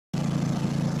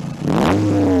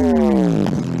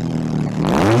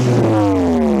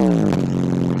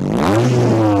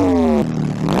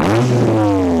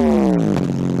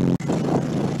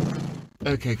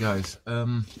Okay guys,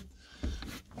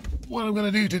 what I'm going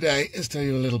to do today is tell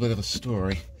you a little bit of a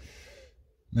story.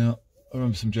 Now, I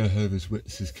remember some Jehovah's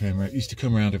Witnesses used to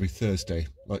come around every Thursday,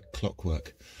 like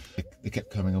clockwork. They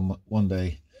kept coming on. One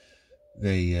day,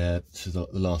 this is the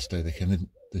last day they came,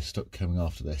 they stopped coming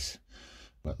after this.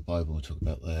 About the Bible, we talk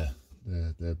about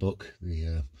their book,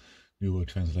 the New World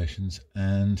Translations,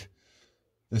 and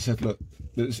they said, look,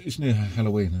 it's near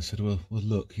Halloween. I said, well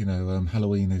look, you know,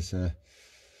 Halloween is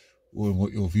or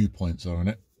what your viewpoints are on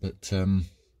it, but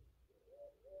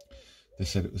they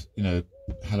said it was, you know,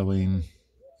 Halloween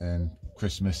and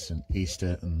Christmas and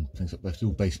Easter and things like that. It's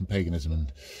all based on paganism,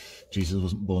 and Jesus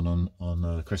wasn't born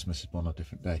on Christmas; he was born on a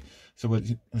different day. So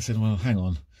I said, well, hang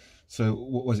on. So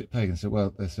what was it pagan? So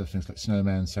well, there's things like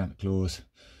snowman, Santa Claus,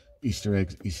 Easter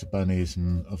eggs, Easter bunnies,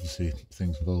 and obviously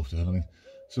things involved with Halloween.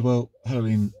 So well,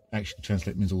 Halloween actually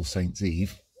translated means All Saints'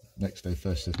 Eve. Next day,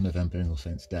 1st of November, being All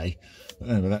Saints' Day. But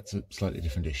anyway, that's a slightly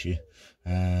different issue.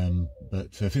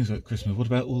 But things like Christmas, what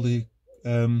about all the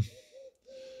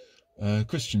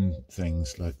Christian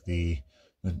things like the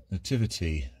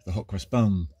nativity, the hot cross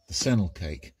bun, the Simnel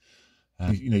cake?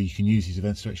 You know, you can use these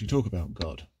events to actually talk about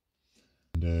God.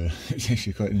 And it's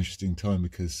actually quite an interesting time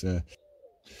because...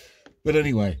 but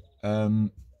anyway,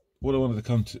 what I wanted to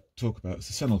come to talk about is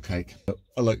the Simnel cake.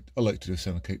 I like to do a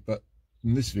Simnel cake, but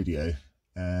in this video...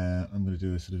 I'm going to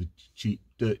do a sort of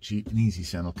dirt cheap and easy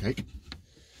Simnel cake,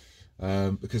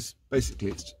 because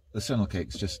basically the Simnel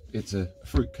cake it's a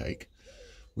fruit cake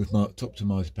with topped to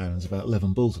marzipan, and there's about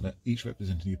 11 balls in it, each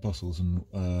representing the apostles, and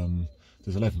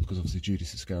there's 11 because obviously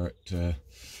Judas Iscariot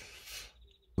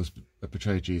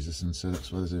betrayed Jesus, and so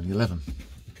that's why there's only 11.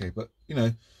 Okay, but you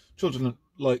know, children don't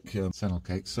like Simnel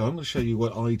cakes, so I'm going to show you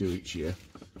what I do each year.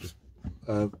 Just,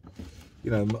 you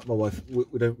know, my wife,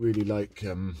 we don't really like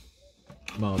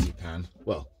marzipan.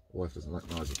 Well, my wife doesn't like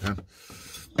marzipan.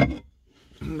 And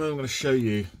I'm going to show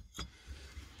you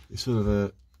it's sort of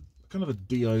a kind of a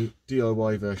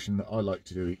DIY version that I like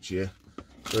to do each year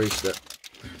for Easter.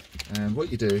 And what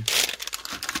you do,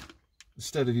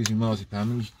 instead of using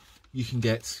marzipan, you can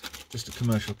get just a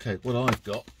commercial cake. What I've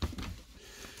got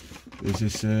is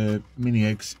this mini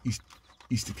eggs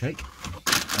Easter cake,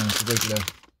 and it's a regular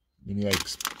mini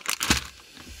eggs.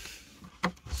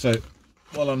 So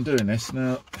while I'm doing this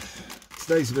now,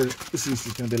 this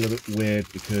Easter's going to be a little bit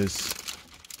weird because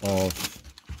of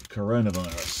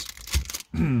coronavirus.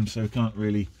 So we can't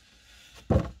really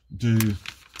do,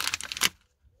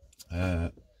 you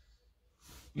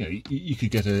know, you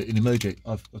could get an emoji.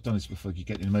 I've done this before. You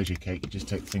get an emoji cake, you just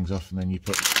take things off and then you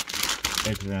put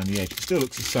eggs around the edge. It still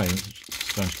looks the same, it's a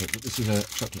sponge cake, but this is a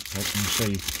chocolate cake. I'm going to show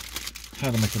you how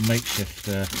to make a makeshift.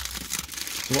 So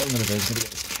what I'm going to do is I'm going to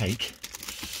get this cake.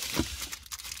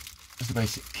 It's a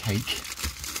basic cake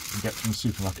you can get from the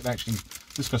supermarket. Actually,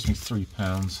 this cost me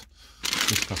 £3.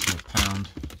 This cost me £1.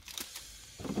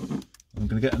 I'm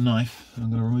going to get a knife and I'm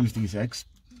going to remove these eggs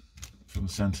from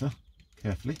the centre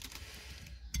carefully.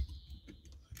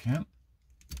 I can.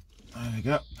 There we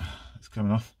go. It's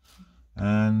coming off.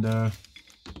 And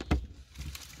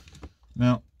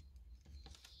now,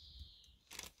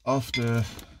 after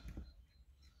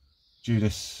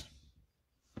Judas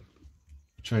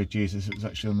betrayed Jesus, it was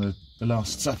actually on the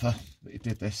Last Supper that he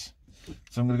did this.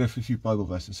 So I'm going to go through a few Bible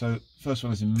verses. So first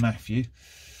one is in Matthew.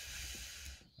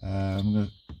 I'm going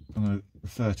to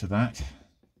refer to that.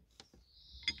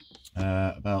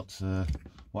 About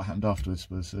what happened afterwards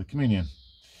was communion.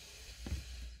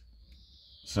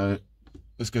 So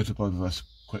let's go to a Bible verse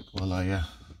quick while I get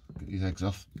these eggs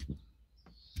off.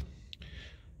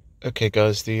 Okay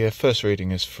guys, the first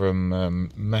reading is from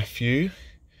Matthew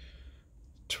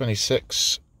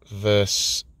 26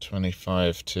 verse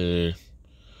 25 to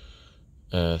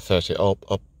 30. I've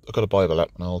got a Bible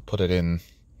app and I'll put it in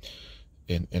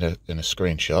a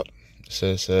screenshot. It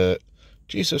says,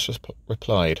 Jesus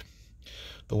replied,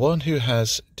 "The one who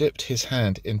has dipped his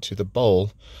hand into the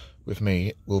bowl with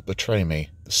me will betray me.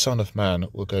 The Son of Man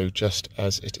will go just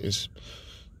as it is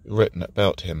written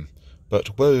about him.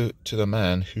 But woe to the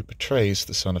man who betrays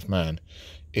the Son of Man.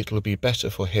 It will be better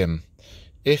for him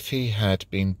if he had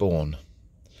been born."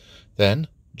 Then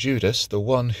Judas, the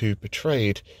one who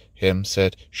betrayed him,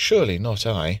 said, "Surely not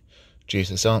I."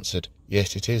 Jesus answered,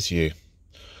 "Yet it is you."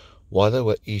 While they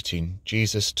were eating,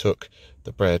 Jesus took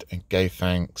the bread and gave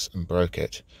thanks and broke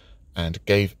it, and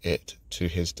gave it to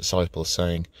his disciples,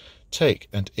 saying, "Take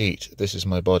and eat, this is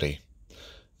my body."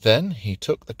 Then he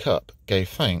took the cup, gave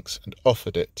thanks, and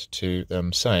offered it to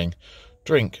them, saying,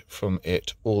 "Drink from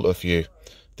it, all of you.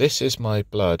 This is my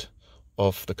blood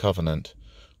of the covenant,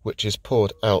 which is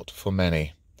poured out for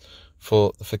many.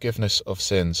 For the forgiveness of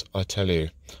sins, I tell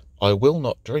you, I will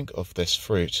not drink of this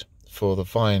fruit for the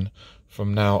vine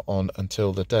from now on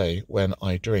until the day when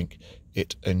I drink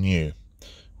it anew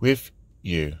with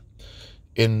you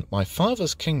in my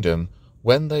Father's kingdom."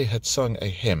 When they had sung a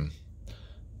hymn,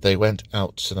 they went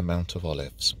out to the Mount of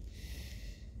Olives.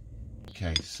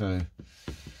 Okay, so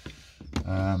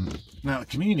now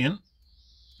communion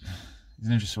is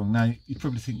an interesting one. Now you'd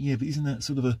probably think, yeah, but isn't that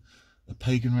sort of a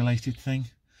pagan related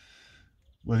thing?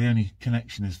 Well, the only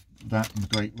connection is that and the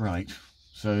Great Rite.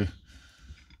 So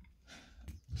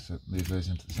let's move those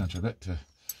into the centre a bit to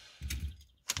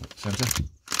centre.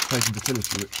 Pagan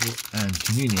fertility ritual and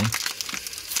communion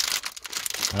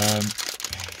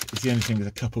is the only thing with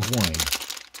a cup of wine.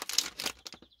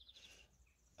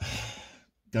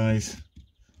 Guys,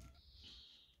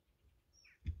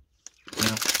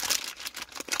 now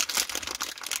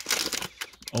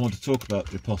I want to talk about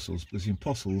the apostles, because the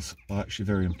apostles are actually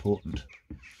very important.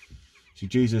 See,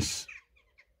 Jesus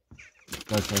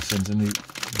died for our sins, and the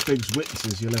biggest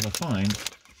witnesses you'll ever find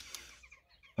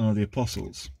are the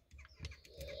apostles.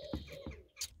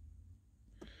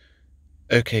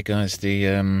 Okay, guys,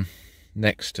 the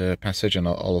next passage, and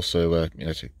I'll also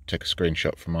take a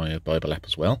screenshot from my Bible app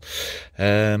as well,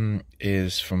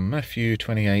 is from Matthew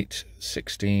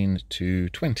 28:16 to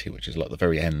 20, which is like the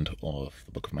very end of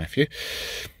the book of Matthew,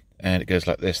 and it goes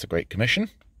like this: the Great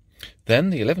Commission. Then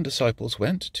the 11 disciples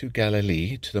went to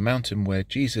Galilee, to the mountain where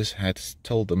Jesus had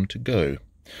told them to go.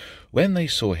 When they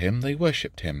saw him, they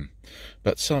worshipped him,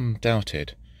 but some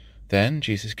doubted. Then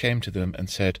Jesus came to them and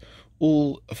said,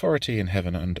 "All authority in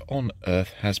heaven and on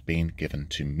earth has been given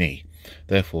to me.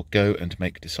 Therefore go and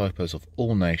make disciples of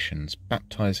all nations,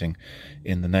 baptizing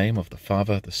in the name of the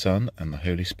Father, the Son, and the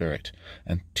Holy Spirit,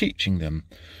 and teaching them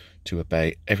to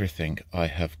obey everything I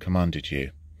have commanded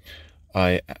you.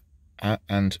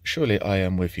 And surely I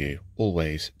am with you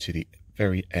always to the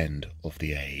very end of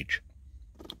the age."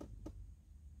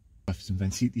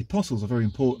 See, the apostles are very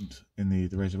important in the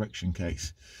resurrection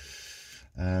case.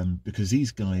 Because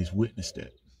these guys witnessed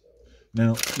it.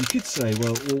 Now you could say,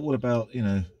 well, what about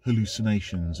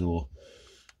hallucinations or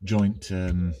joint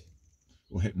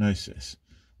or hypnosis?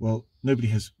 Well, nobody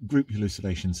has group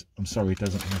hallucinations. I'm sorry, it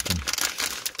doesn't happen.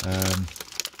 I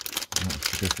might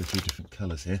have to go for a few different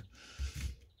colours here,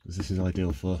 because this is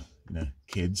ideal for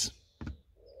kids.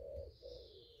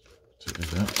 So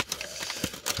there's that.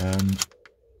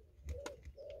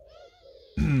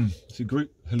 So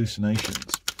group hallucinations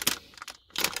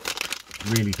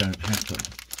really don't happen.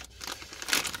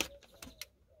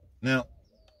 Now,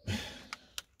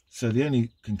 so the only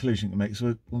conclusion you can make is,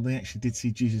 well, they actually did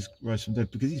see Jesus rise from the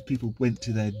dead, because these people went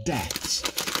to their deaths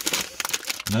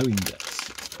knowing this.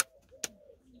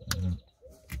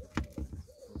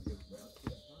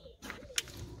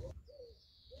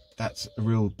 That's a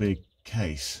real big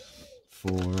case for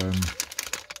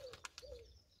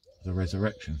the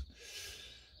resurrection.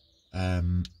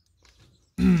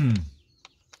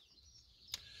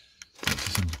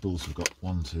 Balls, we've got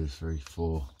 1, 2, 3,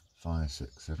 4, 5,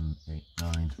 6, 7, 8,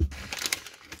 9.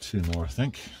 2 more, I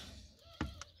think.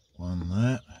 One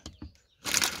there,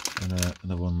 and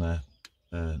another one there.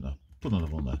 No, put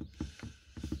another one there.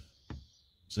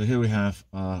 So here we have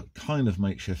our kind of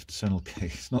makeshift Simnel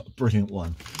case. Not a brilliant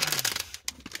one,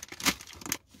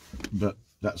 but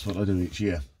that's what I do each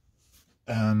year.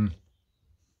 You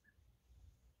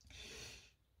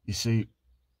see,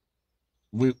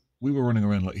 we were running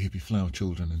around like hippie flower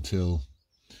children until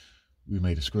we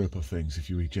made a screw up of things. If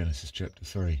you read Genesis chapter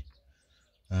 3,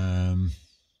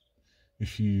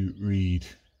 if you read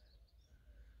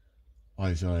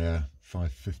Isaiah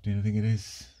 5:15, I think it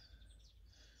is,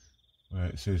 where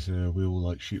it says, "We all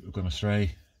like sheep have gone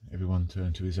astray, everyone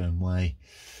turned to his own way,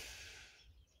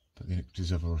 but the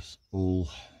iniquities of us all."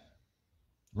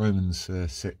 Romans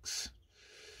 6,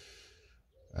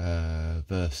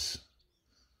 verse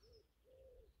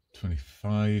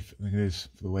 25, I think it is,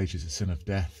 "For the wages of sin of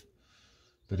death,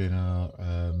 but in our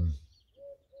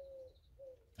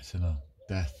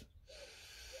death,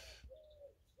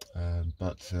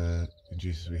 but in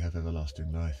Jesus we have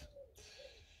everlasting life."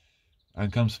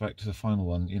 And comes back to the final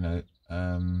one,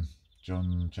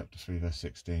 John chapter 3 verse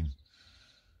 16.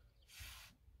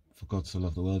 "For God so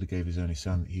loved the world, he gave his only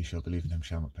Son, that he shall believe in him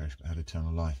shall not perish but have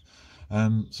eternal life."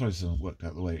 Sorry this hasn't worked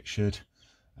out the way it should,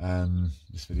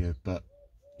 this video, but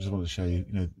I just wanted to show you,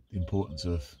 the importance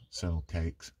of Simnel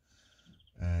cakes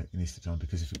in Easter time,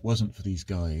 because if it wasn't for these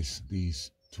guys,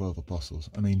 these 12 apostles,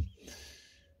 I mean,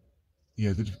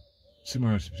 the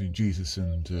similarity between Jesus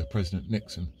and President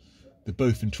Nixon, they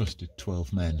both entrusted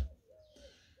 12 men.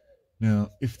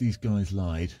 Now, if these guys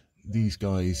lied, these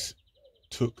guys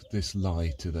took this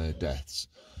lie to their deaths.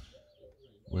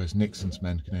 whereas Nixon's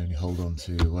men can only hold on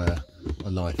to a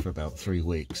life for about 3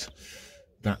 weeks.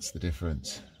 That's the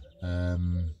difference.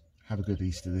 Have a good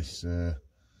Easter this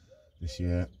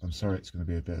year. I'm sorry it's going to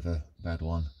be a bit of a bad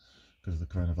one because of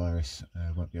the coronavirus.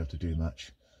 Won't be able to do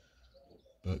much,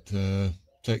 but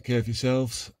take care of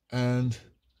yourselves, and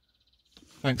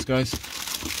thanks guys.